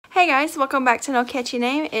Hey guys, welcome back to No Catchy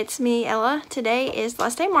Name. It's me, Ella. Today is the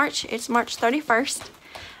last day of March. It's March 31st,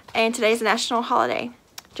 and today's a national holiday.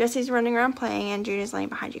 Jesse's running around playing, and June is laying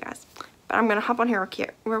behind you guys. But I'm going to hop on here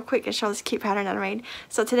real quick and show this cute pattern that I made.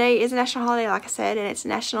 So today is a national holiday, like I said, and it's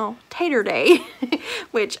National Tater Day,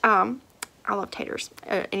 which, I love taters.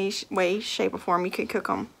 Any way, shape, or form you can cook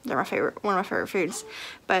them. They're one of my favorite foods.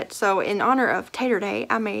 But so in honor of Tater Day,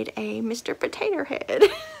 I made a Mr. Potato Head.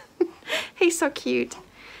 He's so cute.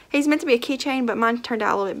 He's meant to be a keychain, but mine turned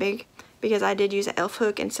out a little bit big because I did use an elf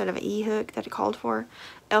hook instead of an E hook that it called for.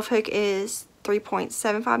 Elf hook is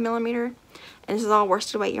 3.75 millimeter, and this is all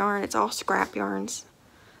worsted weight yarn. It's all scrap yarns.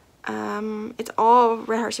 It's all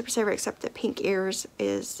Red Heart Super Saver except the pink ears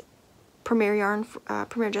is Premier yarn,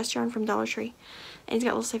 Premier Just yarn from Dollar Tree, and he's got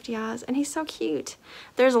little safety eyes, and he's so cute.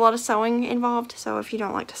 There's a lot of sewing involved, so if you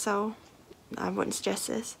don't like to sew, I wouldn't suggest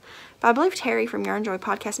this. But I believe Terry from Yarn Joy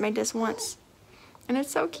Podcast made this once. And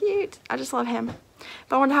it's so cute. I just love him.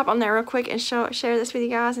 But I wanted to hop on there real quick and share this with you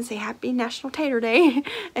guys and say Happy National Tater Day.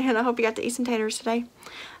 And I hope you got to eat some taters today.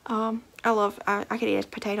 I could eat a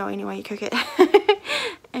potato any way you cook it.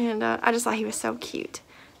 And I just thought he was so cute.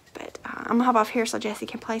 But I'm going to hop off here so Jesse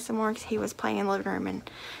can play some more because he was playing in the living room. And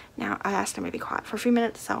now I asked him to be quiet for a few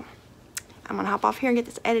minutes. So I'm going to hop off here and get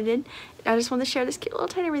this edited. I just wanted to share this cute little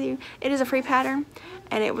tater with you. It is a free pattern.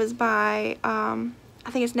 And it was by, I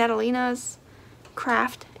think it's Natalina's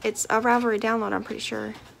Craft. It's a Ravelry download, I'm pretty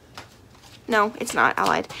sure. No, it's not. I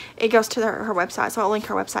lied. It goes to her website, so I'll link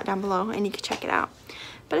her website down below and you can check it out.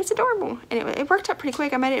 But it's adorable, and it worked out pretty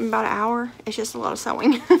quick. I made it in about an hour. It's just a lot of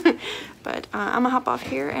sewing. But I'm gonna hop off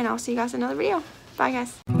here and I'll see you guys in another video. Bye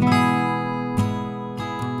guys.